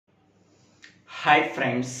Hi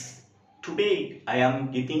friends, today I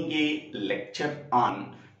am giving a lecture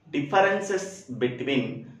on differences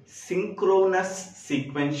between synchronous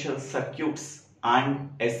sequential circuits and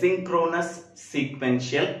asynchronous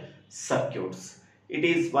sequential circuits. It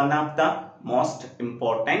is one of the most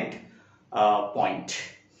important point.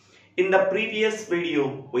 In the previous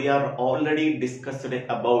video, we are already discussed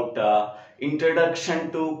about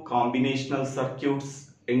introduction to combinational circuits,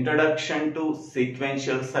 introduction to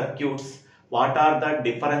sequential circuits. What are the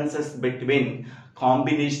differences between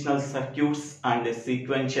combinational circuits and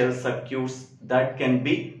sequential circuits that can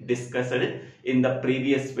be discussed in the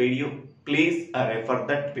previous video. Please refer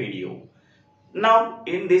that video. Now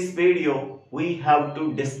in this video we have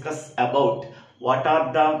to discuss about what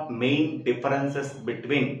are the main differences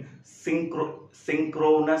between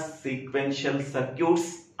synchronous sequential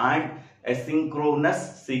circuits and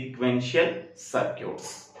asynchronous sequential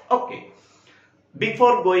circuits. Okay.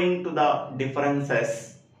 Before going to the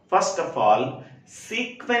differences, first of all,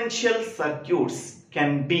 sequential circuits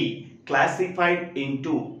can be classified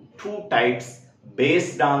into two types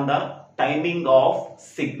based on the timing of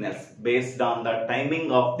signals. Based on the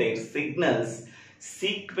timing of their signals,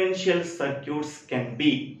 sequential circuits can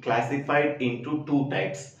be classified into two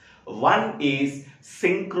types. One is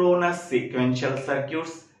synchronous sequential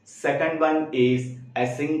circuits, second one is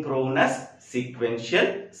asynchronous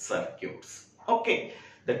sequential circuits. Okay,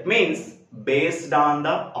 that means based on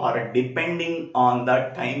the or depending on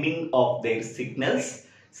the timing of their signals,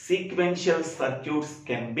 sequential circuits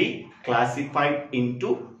can be classified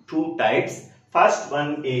into two types. First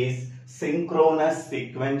one is synchronous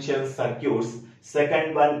sequential circuits,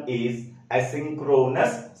 second one is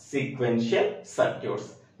asynchronous sequential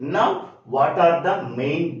circuits. Now, what are the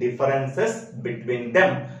main differences between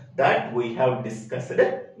them that we have discussed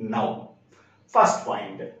now? First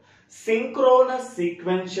point. Synchronous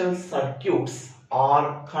sequential circuits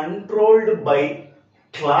are controlled by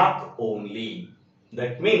clock only.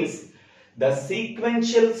 That means the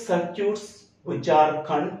sequential circuits which are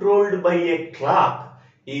controlled by a clock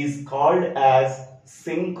is called as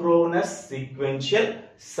synchronous sequential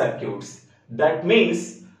circuits. That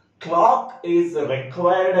means clock is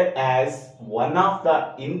required as one of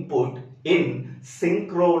the input in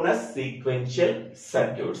synchronous sequential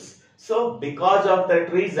circuits. So, because of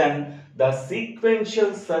that reason, the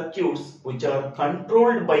sequential circuits which are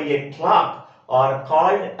controlled by a clock are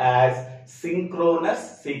called as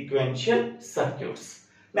synchronous sequential circuits.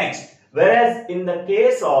 Next, whereas in the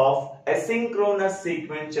case of asynchronous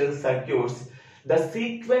sequential circuits, the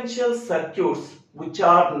sequential circuits which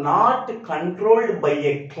are not controlled by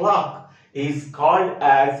a clock is called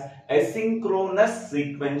as asynchronous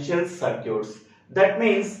sequential circuits. That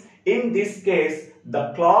means in this case,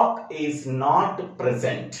 the clock is not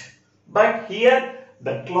present, but here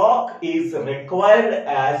the clock is required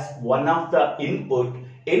as one of the input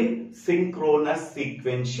in synchronous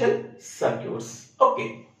sequential circuits.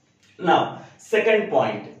 Okay. Now, second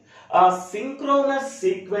point, synchronous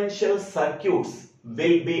sequential circuits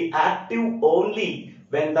will be active only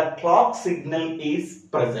when the clock signal is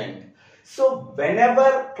present. So,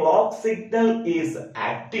 whenever clock signal is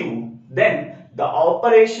active, then the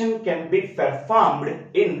operation can be performed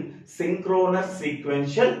in synchronous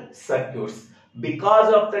sequential circuits.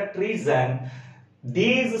 Because of that reason,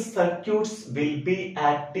 these circuits will be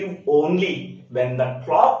active only when the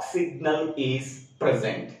clock signal is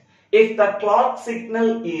present. If the clock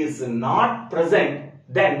signal is not present,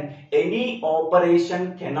 then any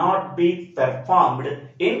operation cannot be performed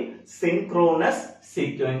in synchronous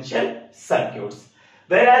sequential circuits.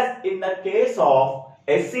 Whereas in the case of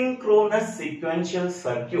asynchronous sequential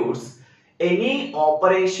circuits, any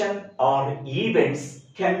operation or events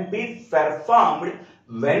can be performed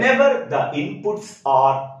whenever the inputs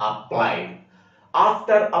are applied.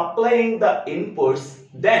 After applying the inputs,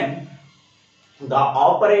 then the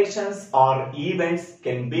operations or events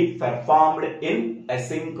can be performed in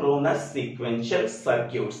asynchronous sequential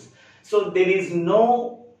circuits. So there is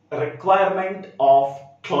no requirement of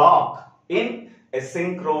clock in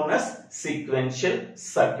asynchronous sequential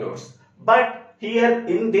circuits. But here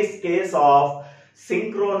in this case of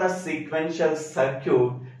synchronous sequential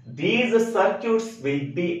circuit, these circuits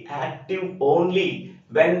will be active only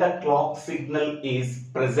when the clock signal is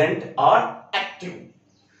present or active.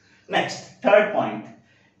 Next, third point.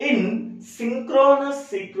 In synchronous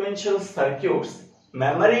sequential circuits,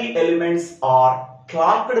 memory elements are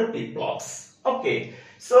clocked flip-flops. Okay,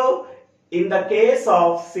 so in the case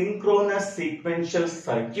of synchronous sequential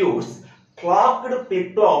circuits, clocked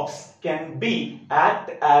flip-flops can be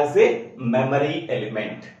act as a memory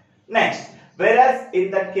element. Next, whereas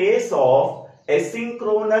in the case of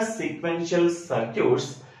asynchronous sequential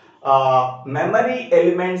circuits, memory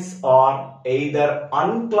elements are either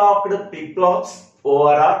unclocked flip-flops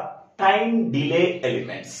or are time delay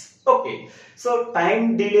elements. Okay, so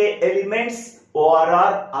time delay elements or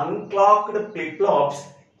are unclocked flip-flops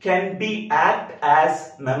can be act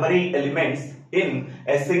as memory elements in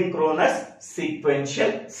asynchronous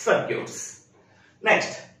sequential circuits.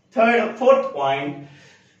 Next, fourth point,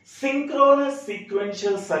 synchronous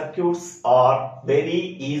sequential circuits are very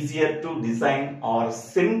easier to design or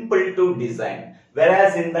simple to design,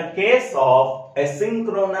 whereas in the case of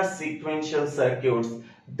asynchronous sequential circuits,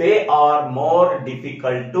 they are more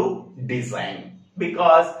difficult to design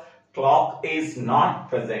because clock is not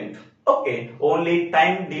present. Okay, only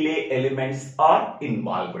time delay elements are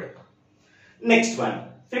involved. Next one,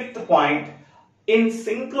 fifth point, in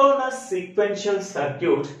synchronous sequential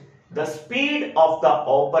circuits, the speed of the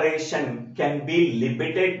operation can be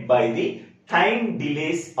limited by the time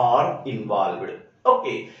delays are involved.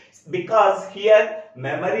 Okay, because here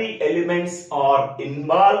memory elements are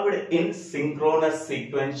involved in synchronous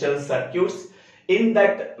sequential circuits. In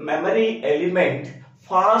that memory element,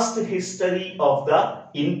 fast history of the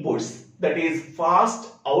inputs, that is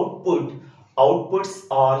fast outputs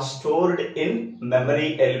are stored in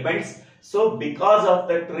memory elements. So because of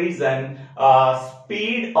that reason,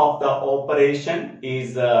 speed of the operation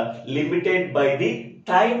is limited by the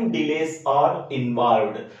time delays are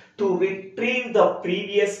involved. To retrieve the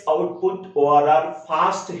previous output or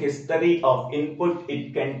fast history of input,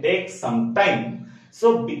 it can take some time.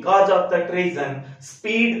 So because of that reason,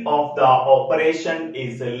 speed of the operation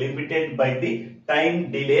is limited by the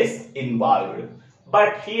time delays involved.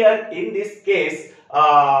 But here in this case,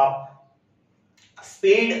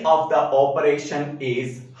 speed of the operation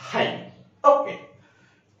is high. Okay.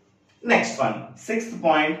 Next one, sixth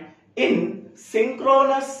point, in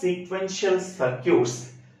synchronous sequential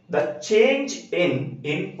circuits, the change in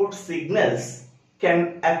input signals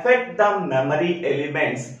can affect the memory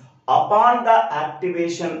elements upon the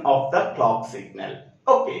activation of the clock signal.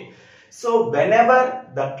 Okay, so whenever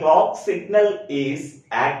the clock signal is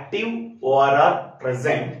active or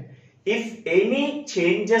present, if any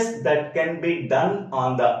changes that can be done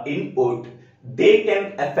on the input, they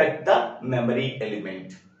can affect the memory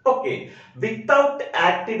element. Okay, without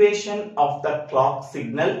activation of the clock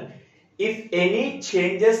signal, if any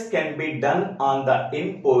changes can be done on the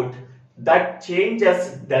input, that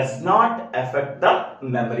changes does not affect the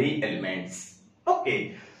memory elements.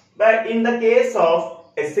 Okay, but in the case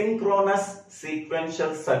of asynchronous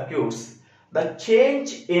sequential circuits, the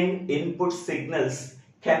change in input signals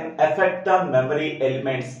can affect the memory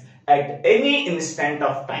elements at any instant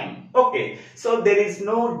of time. Okay, so there is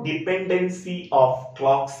no dependency of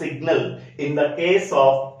clock signal in the case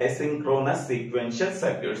of asynchronous sequential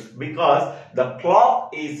circuits because the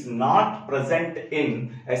clock is not present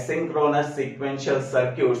in asynchronous sequential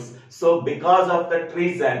circuits. So because of that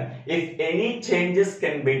reason, if any changes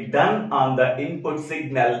can be done on the input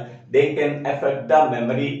signal, they can affect the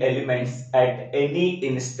memory elements at any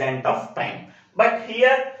instant of time. But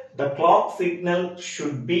here the clock signal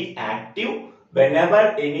should be active.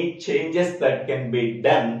 Whenever any changes that can be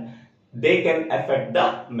done, they can affect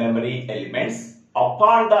the memory elements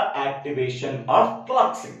upon the activation of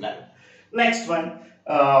clock signal. Next one,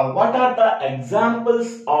 what are the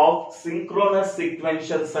examples of synchronous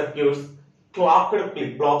sequential circuits? Clocked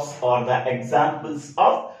flip-flops are the examples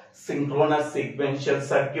of synchronous sequential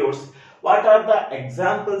circuits. What are the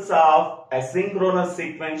examples of asynchronous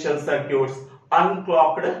sequential circuits?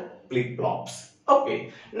 Unclocked flip-flops.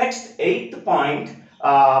 Okay, next, eighth point,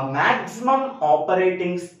 maximum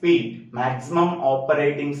operating speed of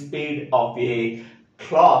a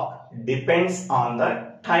clock depends on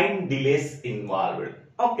the time delays involved.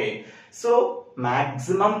 Okay, so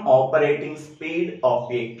maximum operating speed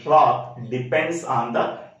of a clock depends on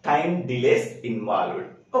the time delays involved.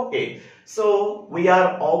 Okay, so we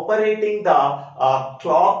are operating the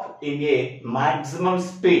clock in a maximum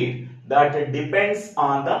speed that depends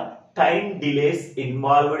on the time delays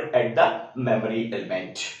involved at the memory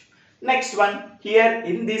element. Next one, here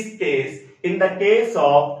in this case, in the case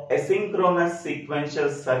of asynchronous sequential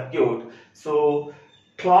circuit, so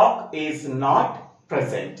clock is not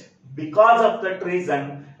present. Because of that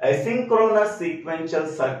reason, asynchronous sequential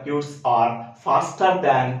circuits are faster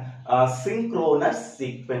than synchronous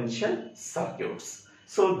sequential circuits.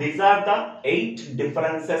 So these are the 8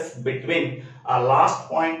 differences between last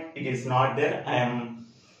point. It is not there.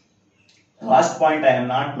 Last point I am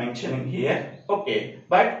not mentioning here. Okay,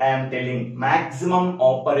 but I am telling maximum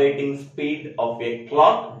operating speed of a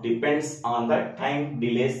clock depends on the time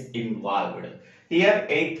delays involved. Here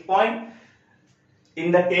 8th point,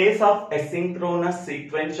 In the case of asynchronous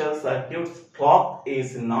sequential circuits, clock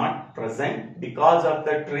is not present. Because of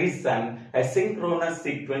that reason, asynchronous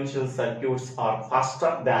sequential circuits are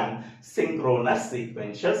faster than synchronous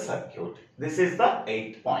sequential circuit. This is the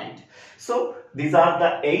 8th point. So, these are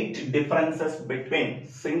the 8 differences between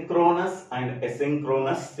synchronous and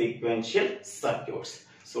asynchronous sequential circuits.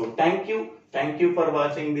 So, thank you. Thank you for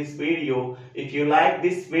watching this video. If you like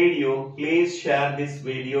this video, please share this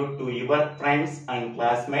video to your friends and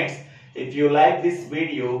classmates. If you like this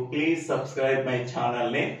video, please subscribe my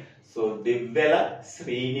channel name. So, DIVVELA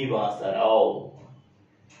SRINIVASA.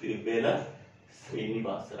 DIVVELA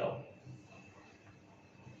SRINIVASA.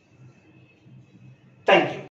 Thank you.